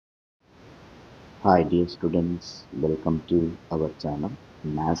Hi dear students, welcome to our channel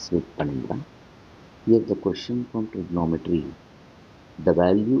Maths with Panindra. Here the question from trigonometry. The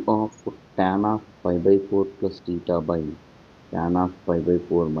value of tan of pi by 4 plus theta by tan of pi by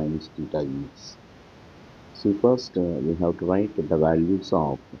 4 minus theta is. See first we have to write the values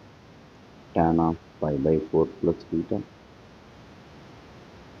of tan of pi by 4 plus theta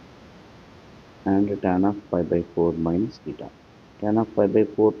and tan of pi by 4 minus theta. Tan of pi by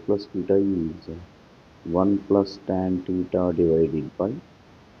 4 plus theta is 1 plus tan theta divided by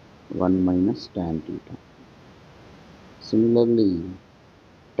 1 minus tan theta. Similarly,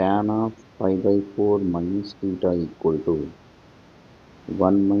 tan of pi by 4 minus theta equal to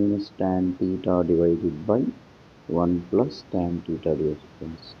 1 minus tan theta divided by 1 plus tan theta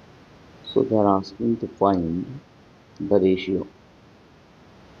difference. So they are asking to find the ratio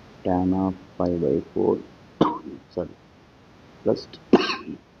tan of pi by 4 sorry plus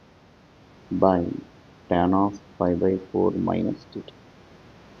by tan of pi by 4 minus theta,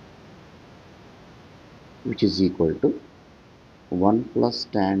 which is equal to 1 plus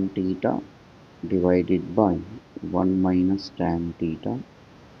tan theta divided by 1 minus tan theta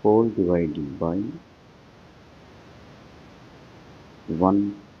whole divided by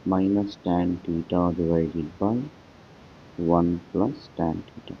 1 minus tan theta divided by 1 plus tan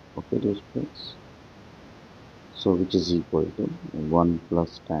theta. Okay, dear friends. So which is equal to 1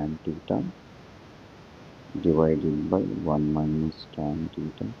 plus tan theta divided by 1 minus tan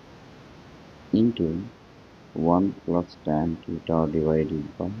theta into 1 plus tan theta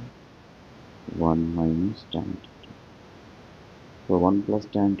divided by 1 minus tan theta. So 1 plus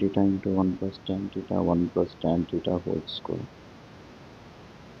tan theta into 1 plus tan theta, 1 plus tan theta whole square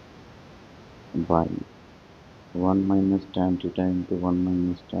by 1 minus tan theta into 1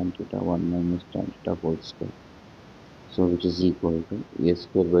 minus tan theta, 1 minus tan theta whole square. So which is equal to a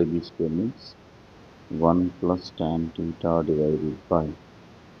square by b square means 1 plus tan theta divided by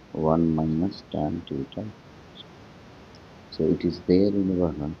 1 minus tan theta. So it is there in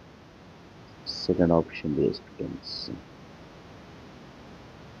our second option, dear students.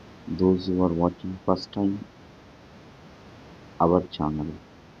 Those who are watching first time our channel,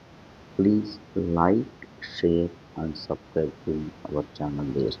 please like, share and subscribe to our channel,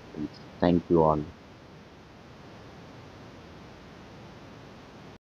 dear students. Thank you all.